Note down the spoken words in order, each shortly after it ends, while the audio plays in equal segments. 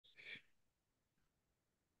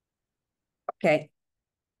Okay.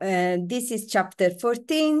 This is chapter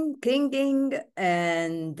 14, Kriging,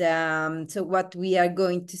 and so what we are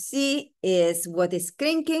going to see is what is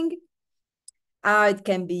Kriging, how it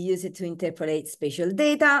can be used to interpolate spatial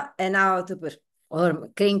data, and how to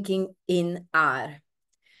perform Kriging in R.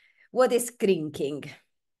 What is Kriging?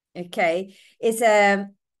 Okay, it's a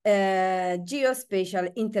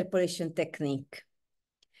geospatial interpolation technique.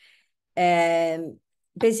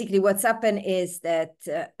 Basically, what's happened is that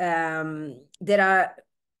there are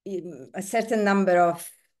a certain number of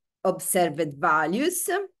observed values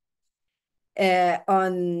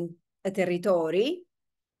on a territory,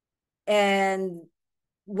 and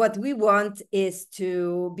what we want is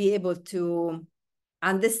to be able to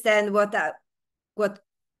understand what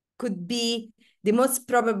could be the most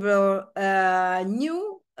probable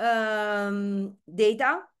new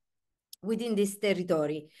data within this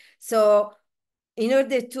territory. So in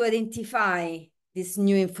order to identify this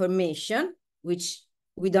new information, which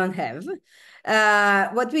we don't have,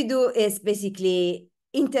 what we do is basically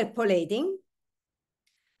interpolating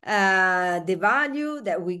the value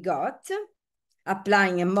that we got,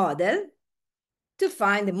 applying a model to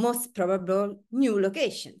find the most probable new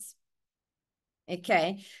locations.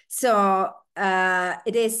 Okay, so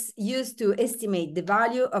it is used to estimate the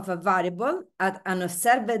value of a variable at an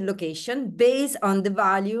observed location based on the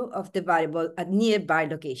value of the variable at nearby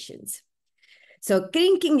locations. So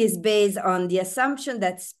Kriging is based on the assumption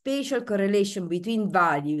that spatial correlation between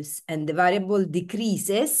values and the variable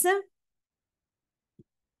decreases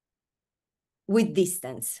with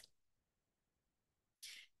distance.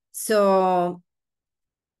 So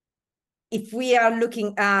if we are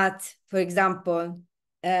looking at, for example,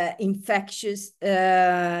 infectious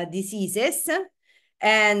diseases,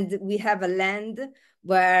 and we have a land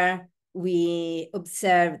where we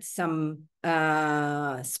observed some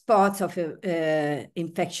spots of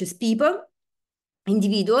infectious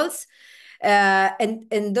individuals,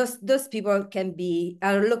 and those people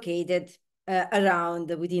are located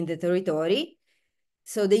around within the territory.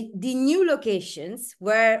 So the new locations,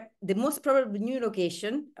 where the most probable new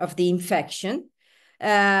location of the infection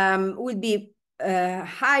will be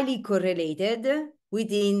highly correlated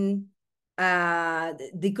within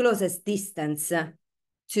the closest distance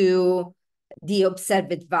to the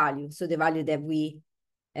observed value, so the value that we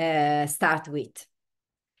start with.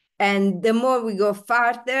 And the more we go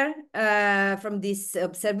farther from this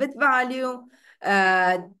observed value,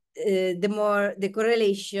 the more the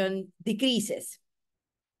correlation decreases.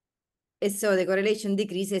 And so the correlation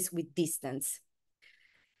decreases with distance.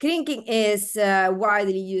 Kriging is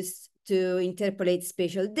widely used to interpolate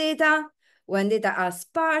spatial data when data are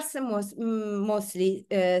sparse, mostly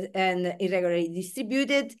and irregularly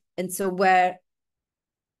distributed, and so where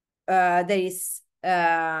there is,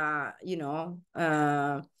 so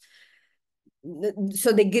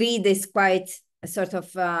the grid is quite sort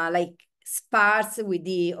of like sparse with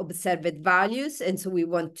the observed values, and so we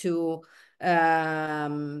want to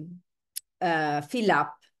fill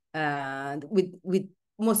up with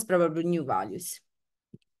most probable new values.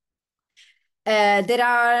 There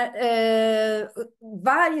are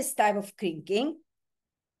various types of Kriging,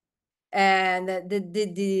 and the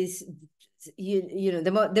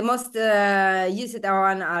most used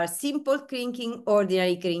one are simple Kriging,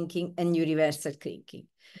 ordinary Kriging, and universal Kriging.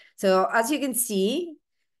 So as you can see,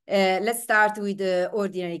 let's start with the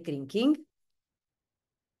ordinary Kriging.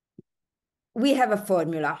 We have a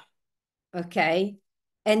formula. Okay,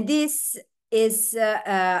 and this is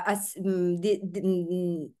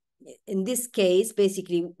in this case,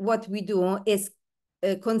 basically what we do is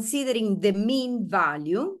considering the mean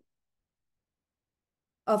value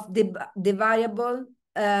of the variable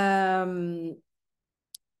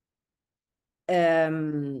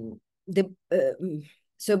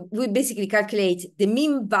so we basically calculate the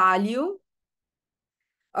mean value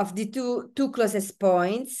of the two closest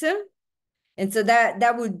points. And so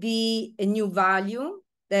that would be a new value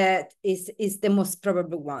that is the most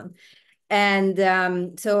probable one. And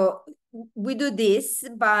so we do this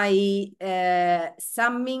by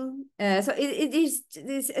summing. So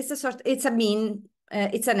it's a mean,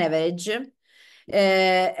 it's an average,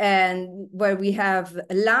 and where we have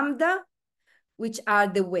lambda, which are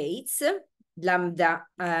the weights, lambda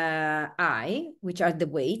I, which are the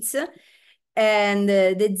weights, and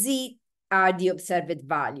the z are the observed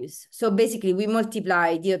values. So basically we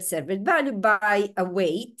multiply the observed value by a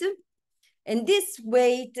weight, and this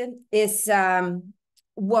weight is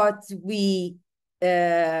what we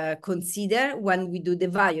consider when we do the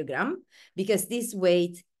variogram, because this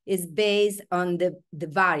weight is based on the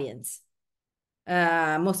variance,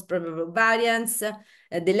 most probable variance,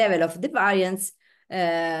 the level of the variance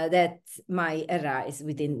that might arise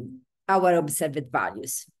within our observed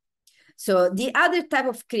values. So the other type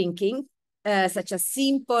of crinking, such as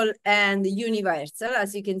simple and universal,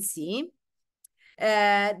 as you can see,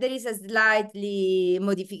 there is a slightly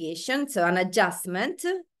modification, so an adjustment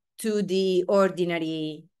to the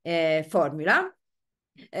ordinary formula.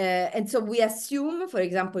 And so we assume, for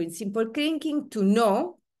example, in simple crinking, to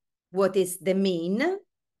know what is the mean.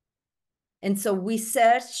 And so we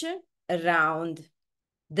search around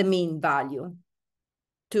the mean value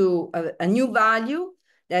to a new value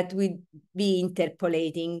that will be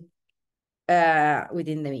interpolating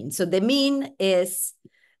within the mean. So the mean is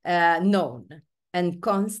known and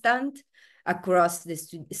constant across the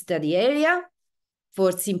study area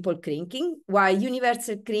for simple crinking, while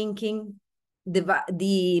universal crinking,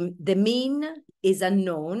 the mean is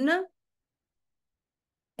unknown.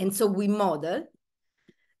 And so we model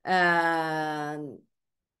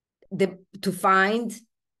to find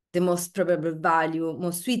the most probable value,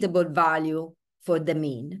 most suitable value for the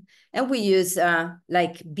mean. And we use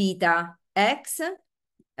like beta x,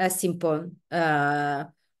 a simple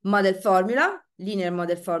model formula, linear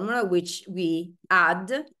model formula, which we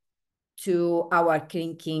add to our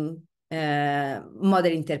crinking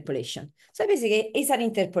model interpolation. So basically, it's an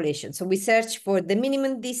interpolation. So we search for the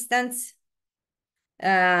minimum distance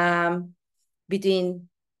between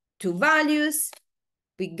two values,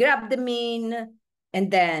 we grab the mean,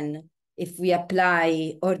 and then if we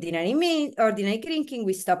apply ordinary crinking,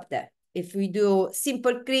 we stop there. If we do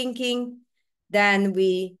simple crinking, then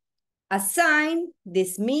we assign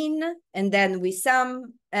this mean, and then we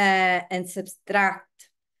sum and subtract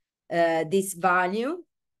this value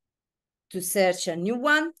to search a new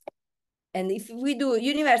one. And if we do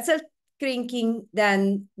universal crinking,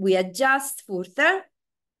 then we adjust further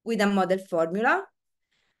with a model formula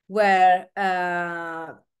where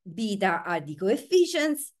beta are the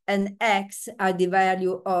coefficients and x are the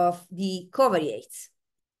value of the covariates.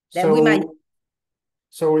 So, we might...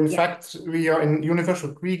 so in fact, we are in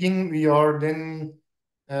universal Kriging, we are then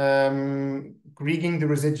Kriging the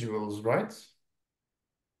residuals, right?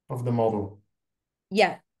 Of the model.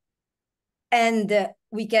 Yeah. And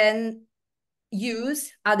we can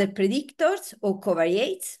use other predictors or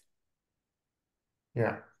covariates.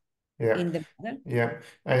 Yeah. Yeah. In the model. Yeah.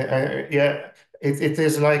 Yeah. It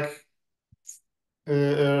is like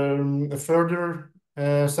a further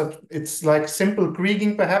it's like simple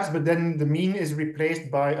Kriging perhaps, but then the mean is replaced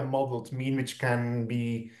by a modeled mean which can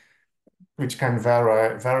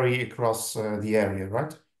vary across the area,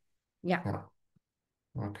 right? Yeah. Yeah.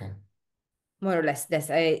 Okay. More or less,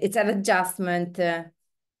 it's an adjustment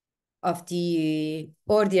of the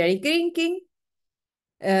ordinary crinking.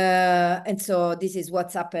 And so this is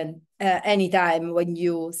what's happened anytime when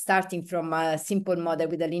you starting from a simple model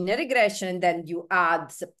with a linear regression, and then you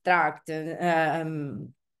add, subtract,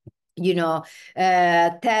 you know,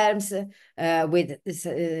 terms with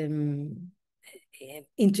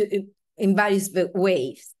in various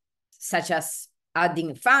ways, such as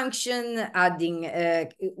adding a function, adding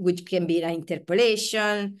which can be an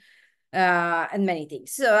interpolation, and many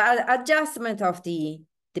things. So adjustment of the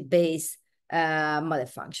base model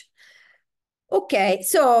function. Okay,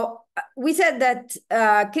 so we said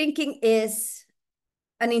that crinking is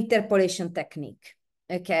an interpolation technique.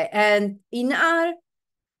 Okay, and in R,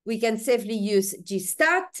 we can safely use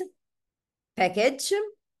gstat package,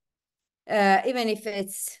 even if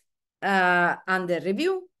it's under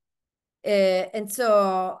review. And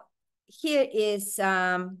so here is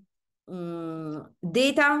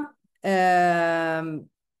data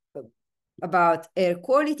about air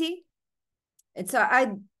quality. And so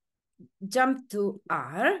I jump to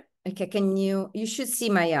R. Okay, you should see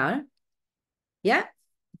my R. Yeah,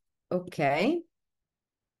 okay.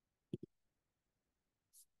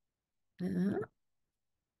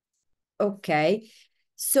 Okay,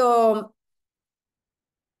 so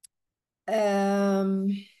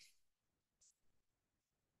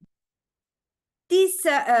this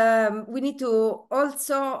we need to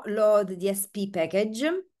also load the SP package.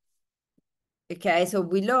 Okay, so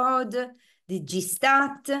we load the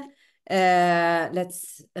gstat.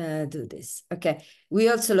 Let's do this. Okay, we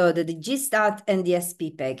also loaded the gstat and the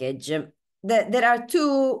SP package. There are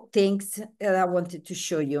two things that I wanted to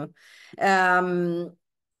show you.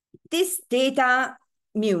 This data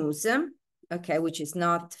muse, okay, which is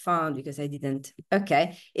not found because I didn't,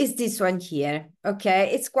 okay, is this one here,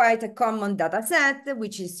 okay? It's quite a common data set,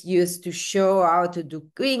 which is used to show how to do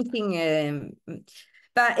crinking,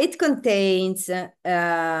 but it contains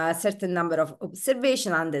a certain number of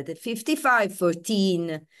observations under the 55,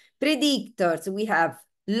 14 predictors. We have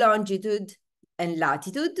longitude and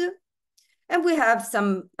latitude. And we have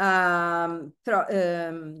some,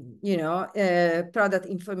 product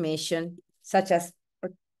information, such as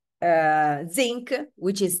zinc,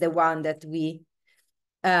 which is the one that we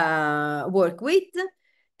work with.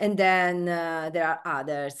 And then there are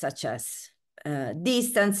others, such as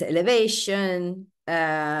distance, elevation,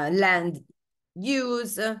 land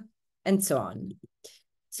use, and so on.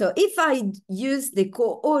 So if I use the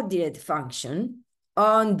coordinate function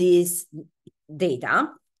on this data,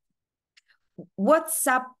 what's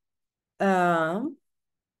happened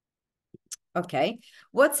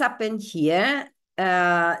here?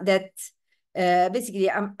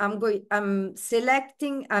 Basically I'm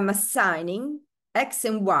assigning X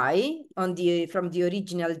and Y from the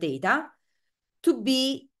original data to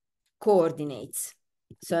be coordinates.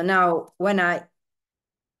 So now when I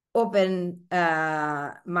open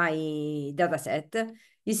my data set,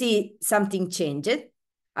 you see something changed.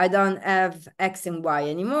 I don't have X and Y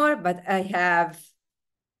anymore, but I have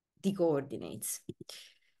the coordinates.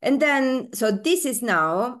 And then, so this is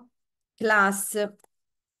now class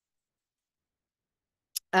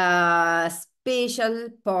spatial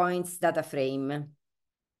points data frame,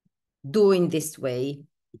 doing this way.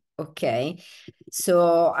 Okay,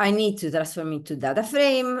 so I need to transform into data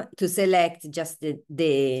frame to select just the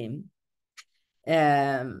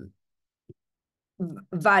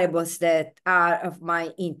variables that are of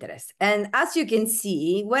my interest. And as you can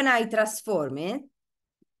see, when I transform it,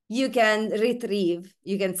 you can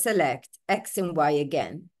select X and Y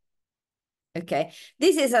again. Okay,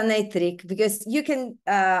 this is a neat trick because you can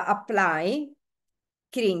apply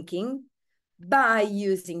Kriging by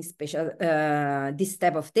using this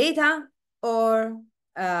type of data or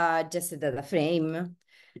just a data frame.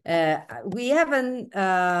 We haven't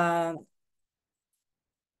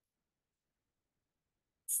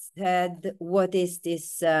said what is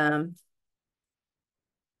this,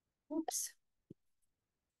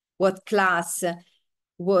 what class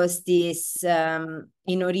was this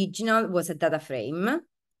in original, was a data frame.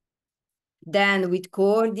 Then with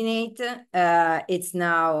coordinate, it's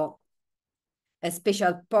now a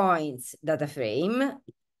spatial points data frame.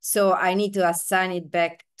 So I need to assign it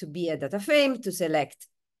back to be a data frame to select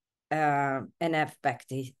and have back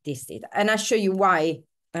this data. And I'll show you why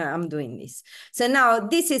I'm doing this. So now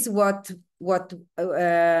this is what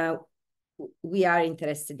we are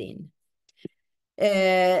interested in.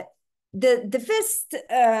 The first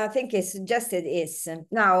thing is suggested is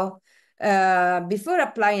now, before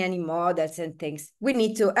applying any models and things, we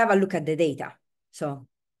need to have a look at the data. So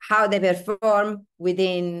how they perform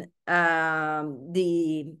within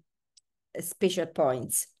the spatial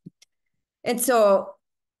points. And so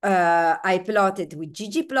I plotted with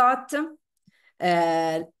ggplot,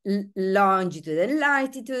 longitude and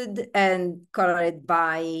latitude, and colored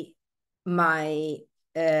by my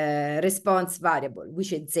response variable,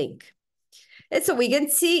 which is zinc. And so we can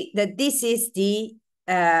see that this is the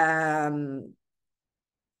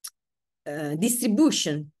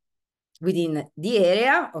distribution within the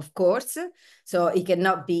area, of course. So it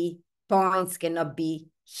cannot be points, cannot be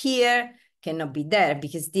here, cannot be there,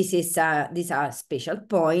 because these are spatial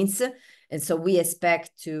points. And so we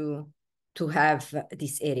expect to have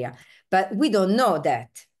this area, but we don't know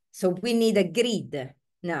that. So we need a grid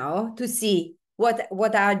now to see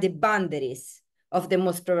what are the boundaries of the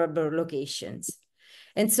most probable locations.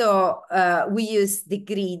 And so we use the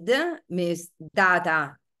grid,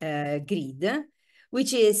 data grid,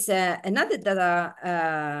 which is another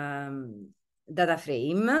data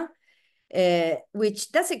frame,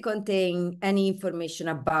 which doesn't contain any information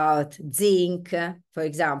about zinc, for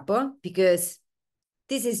example, because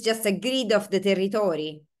this is just a grid of the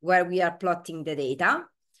territory where we are plotting the data.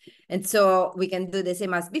 And so we can do the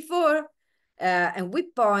same as before, and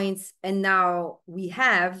with points, and now we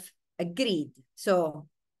have a grid. So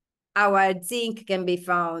our zinc can be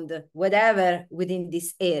found whatever within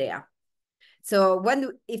this area. So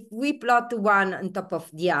if we plot one on top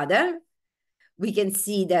of the other, we can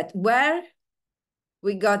see that where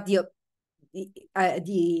we got the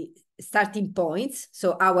starting points,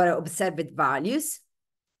 so our observed values,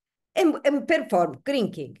 and perform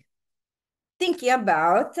Kriging, thinking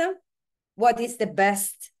about what is the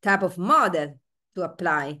best type of model to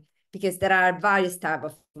apply, because there are various types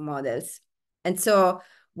of models. And so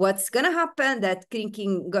what's going to happen, that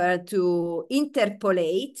Kriging going to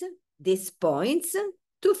interpolate these points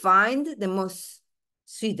to find the most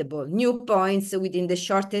suitable new points within the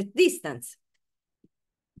shortest distance.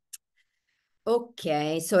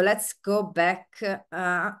 Okay, so let's go back.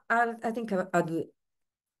 I think I'll do it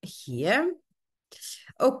here.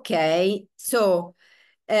 Okay, so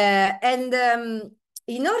in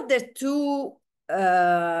order to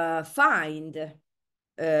find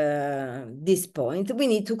this point, we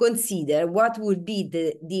need to consider what would be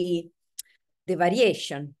the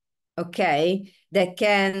variation, okay, that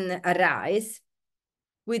can arise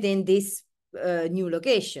within these new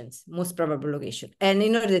locations, most probable location. And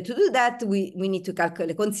in order to do that, we need to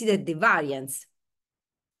consider the variance,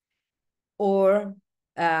 or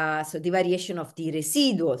so the variation of the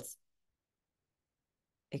residuals,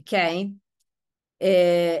 okay?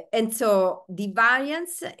 And so the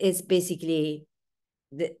variance is basically,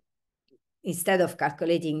 instead of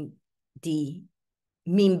calculating the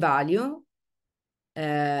mean value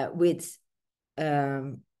with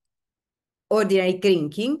ordinary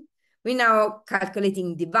Kriging, we're now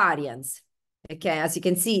calculating the variance. Okay, as you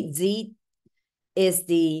can see, Z is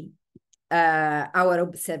our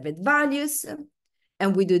observed values,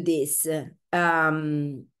 and we do this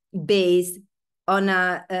based on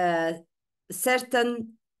a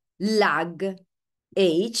certain lag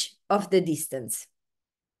h of the distance.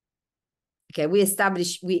 Okay, we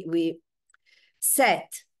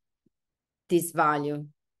set this value.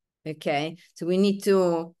 Okay, so we need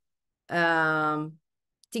to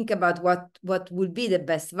think about what would be the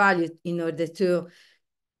best value in order to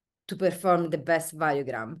perform the best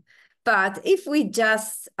variogram. But if we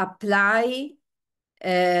just apply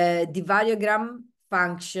the variogram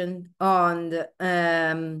function on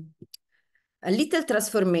a little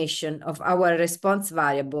transformation of our response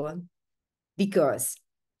variable, because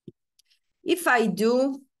if I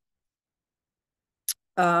do,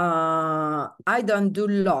 I don't do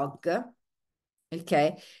log,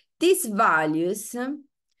 okay, these values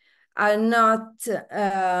are not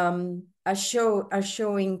are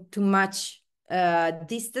showing too much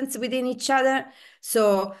distance within each other.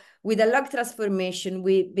 So with a log transformation,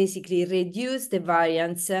 we basically reduce the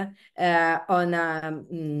variance on a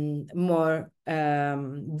more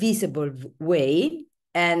visible way,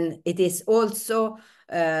 and it is also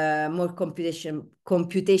more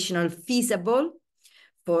computational feasible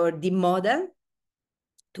for the model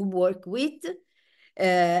to work with.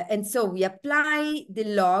 And so we apply the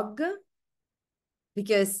log,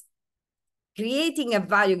 because creating a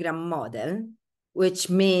variogram model, which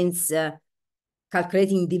means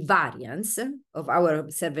calculating the variance of our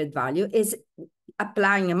observed value, is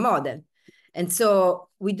applying a model. And so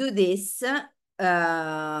we do this with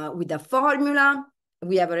a formula.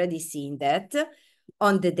 We have already seen that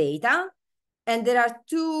on the data. And there are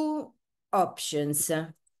two options,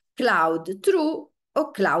 cloud true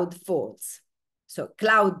or cloud false. So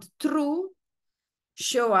cloud true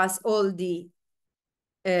show us all the,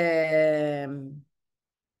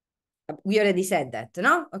 we already said that,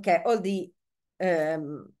 no? Okay, all the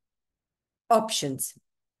options,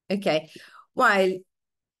 okay? While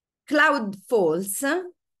cloud false,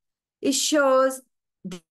 it shows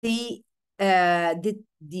actually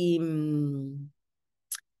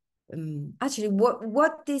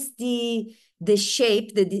what is the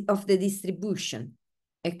shape of the distribution,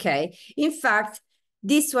 okay? In fact,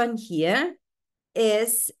 this one here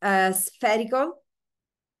is a spherical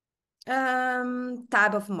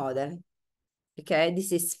type of model, okay?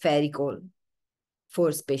 This is spherical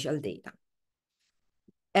for spatial data.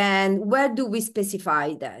 And where do we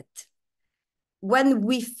specify that? When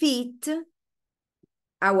we fit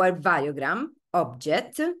our variogram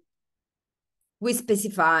object, we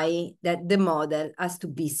specify that the model has to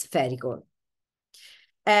be spherical.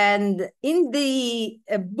 And in the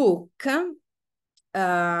book,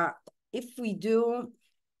 if we do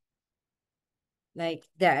like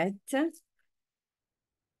that,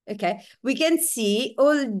 okay, we can see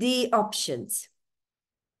all the options.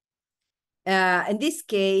 In this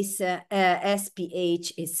case,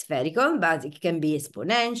 SPH is spherical, but it can be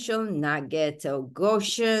exponential, nugget, or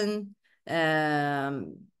Gaussian,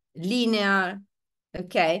 linear,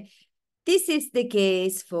 okay? This is the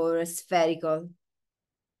case for a spherical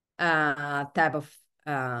type of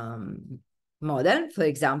model. For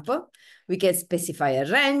example, we can specify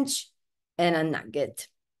a range and a nugget.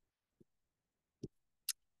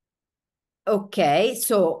 Okay,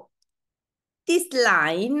 so this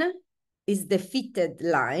line is the fitted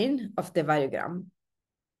line of the variogram.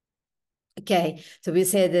 Okay, so we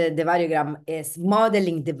say that the variogram is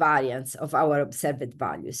modeling the variance of our observed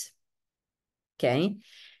values. Okay,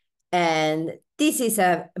 and this is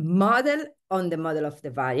a model on the model of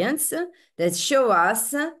the variance that show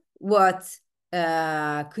us what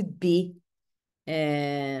could be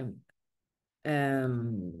a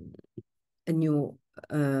new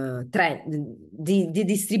trend, the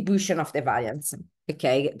distribution of the variance.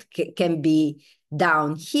 Okay, can be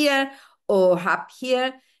down here or up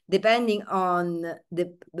here, depending on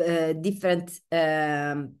the different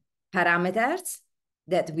parameters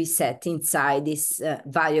that we set inside this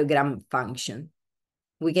variogram function.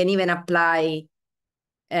 We can even apply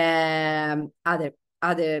other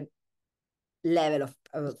level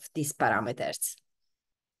of these parameters.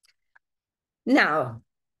 Now,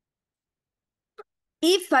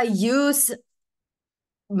 if I use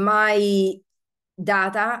my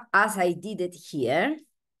data as I did it here,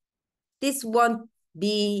 this won't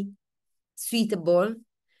be suitable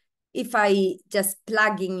if I just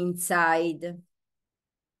plugging inside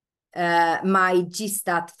my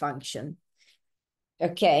gstat function.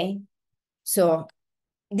 Okay, so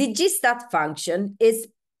the gstat function is,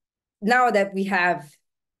 now that we have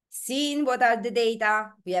seen what are the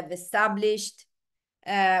data, we have established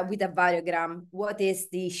with a variogram what is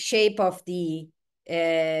the shape of the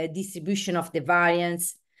distribution of the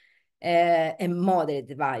variance and modeled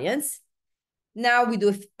the variance. Now we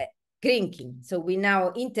do Kriging. So we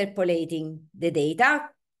now interpolating the data,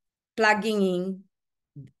 plugging in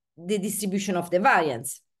the distribution of the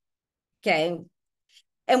variance. Okay.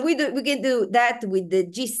 And we can do that with the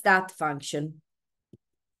gstat function.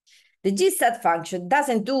 The gstat function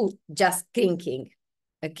doesn't do just Kriging.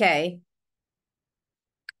 Okay.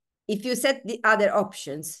 If you set the other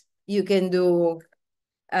options, you can do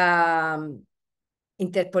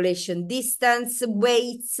interpolation distance,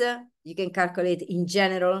 weights, you can calculate in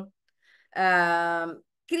general.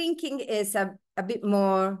 Kriging is a bit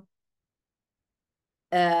more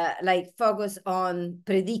like focus on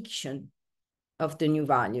prediction of the new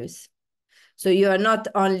values. So you are not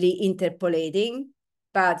only interpolating,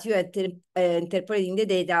 but you are interpolating the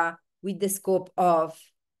data with the scope of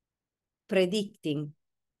predicting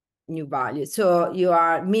new values. So you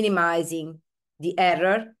are minimizing the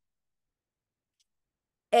error.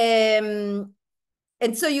 And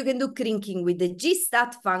so you can do Kriging with the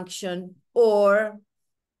gstat function or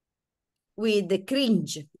with the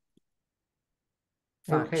Kriging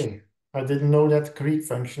function. Okay, I didn't know that Greek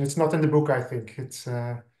function. It's not in the book, I think. It's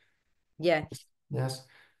yeah. Yes.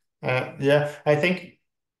 Yeah, I think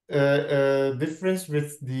difference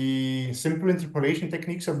with the simple interpolation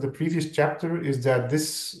techniques of the previous chapter is that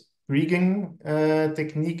this Kriging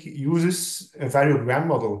technique uses a variogram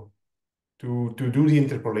model to do the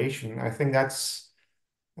interpolation. I think that's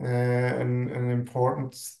an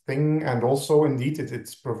important thing, and also indeed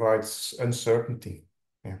it provides uncertainty,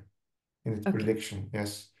 yeah, in its prediction.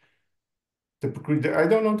 Yes. I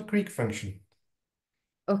don't know the Greek function.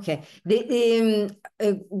 Okay.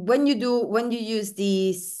 When you use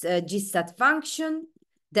this gstat function,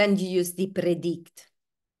 then you use the predict.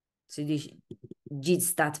 So the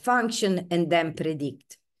gstat function and then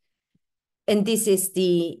predict. And this is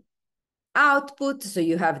the output. So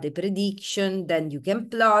you have the prediction, then you can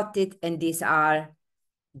plot it, and these are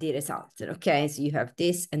the results. Okay, so you have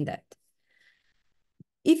this and that.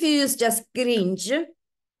 If you use just Kriging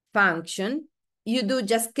function, you do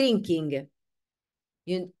just Kriging.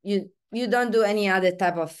 You don't do any other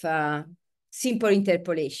type of simple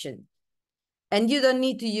interpolation. And you don't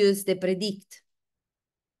need to use the predict.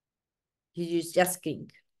 You use just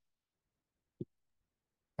Kriging.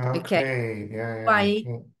 Okay. Yeah. Why?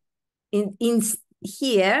 Okay. In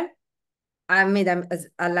here, I made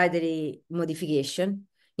a library modification.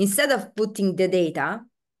 Instead of putting the data,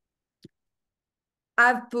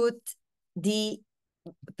 I've put the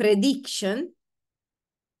prediction.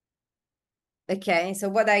 Okay, so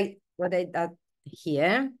what I did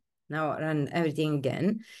here, now run everything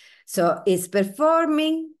again. So it's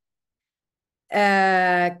performing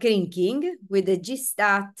Kriging with the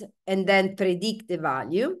gstat and then predict the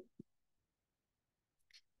value,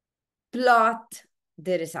 plot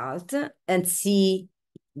the result, and see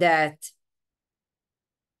that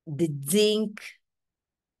the zinc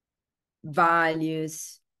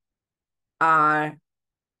values are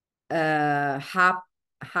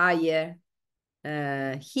higher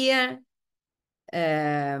here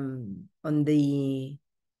on the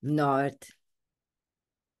northwest,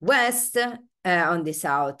 on the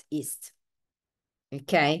southeast.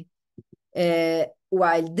 Okay,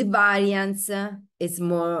 while the variance is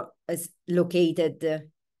located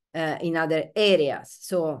in other areas.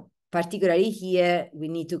 So particularly here, we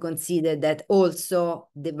need to consider that also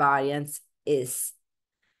the variance is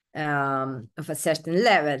of a certain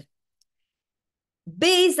level.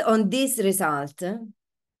 Based on this result,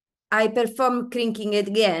 I perform Kriging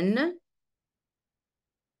again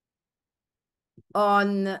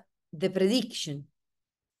on the prediction.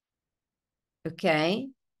 Okay,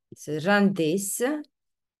 so run this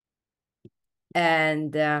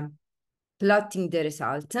and plotting the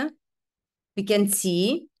result, we can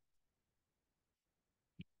see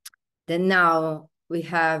that now we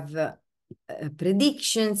have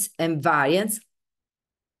predictions and variance,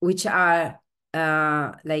 which are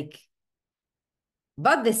like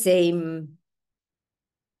about the same,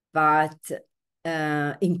 but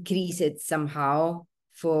increase it somehow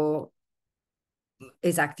for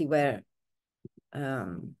exactly where,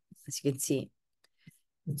 as you can see.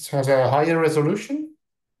 It has a higher resolution?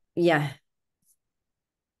 Yeah.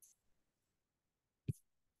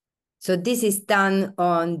 So this is done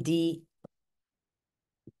on the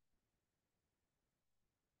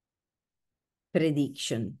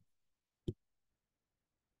prediction,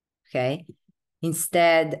 okay,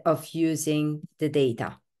 instead of using the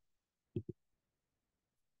data.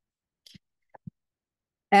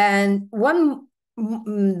 And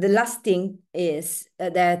the last thing is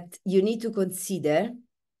that you need to consider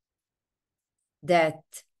that,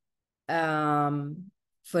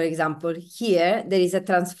 for example, here there is a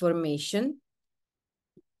transformation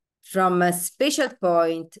from a spatial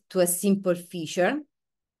point to a simple feature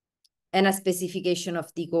and a specification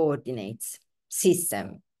of the coordinates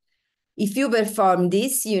system. If you perform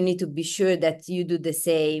this, you need to be sure that you do the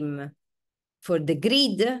same for the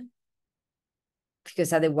grid,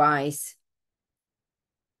 because otherwise,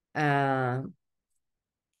 you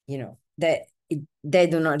know, they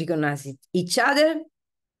do not recognize each other.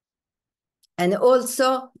 And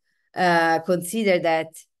also consider that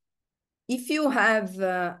if you have,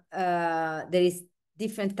 there is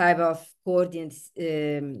different type of coordinates.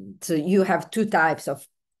 So you have two types of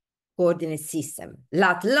coordinate system,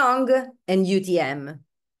 lat long and UTM.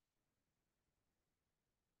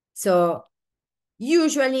 So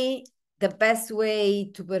usually the best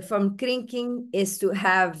way to perform kriging is to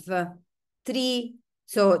have three,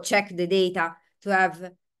 so check the data, to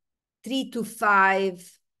have 3 to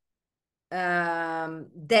 5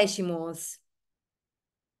 decimals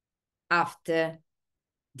after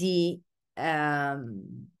the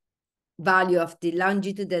value of the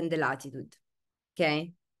longitude and the latitude,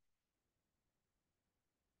 okay?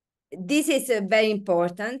 This is very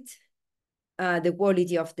important, the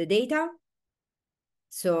quality of the data.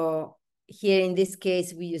 So here in this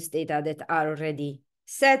case, we use data that are already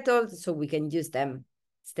settled, so we can use them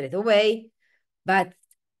straight away. But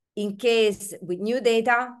in case with new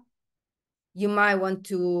data, you might want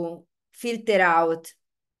to filter out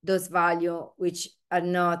those values which are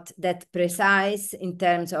not that precise in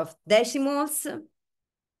terms of decimals.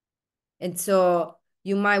 And so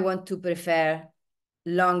you might want to prefer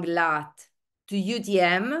long lat to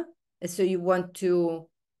UTM. So you want to,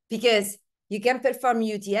 because you can perform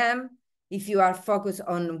UTM if you are focused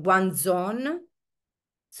on one zone,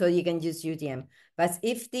 so you can use UTM. But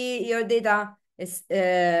if your data is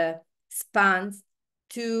spans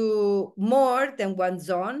to more than one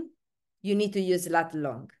zone, you need to use lat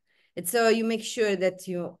long. And so you make sure that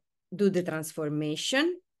you do the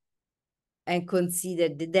transformation and consider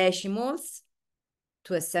the decimals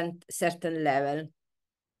to a certain level.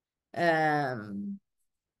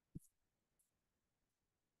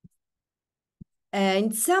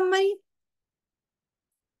 In summary,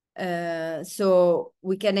 so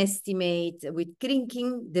we can estimate with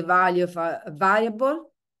kriging the value of a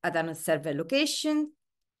variable at an observed location.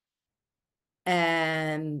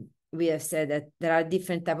 And we have said that there are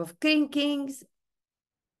different types of krigings,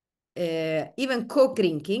 even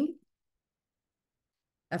co-kriging,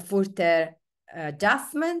 a further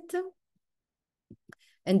adjustment.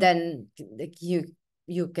 And then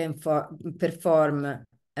you can perform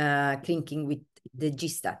kriging with the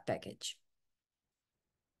GStat package.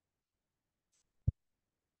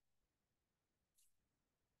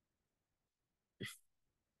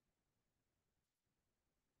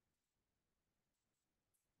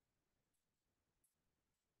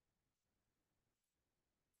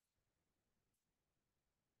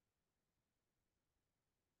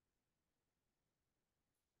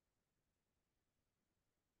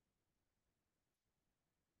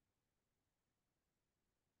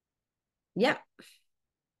 Yeah,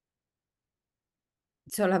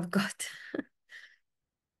 that's all I've got.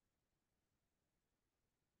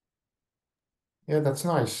 Yeah, that's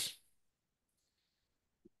nice.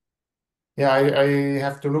 Yeah, I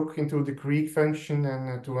have to look into the Krig function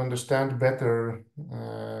and to understand better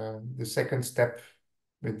the second step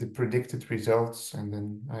with the predicted results, and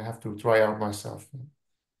then I have to try out myself.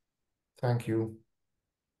 Thank you.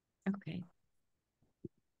 Okay.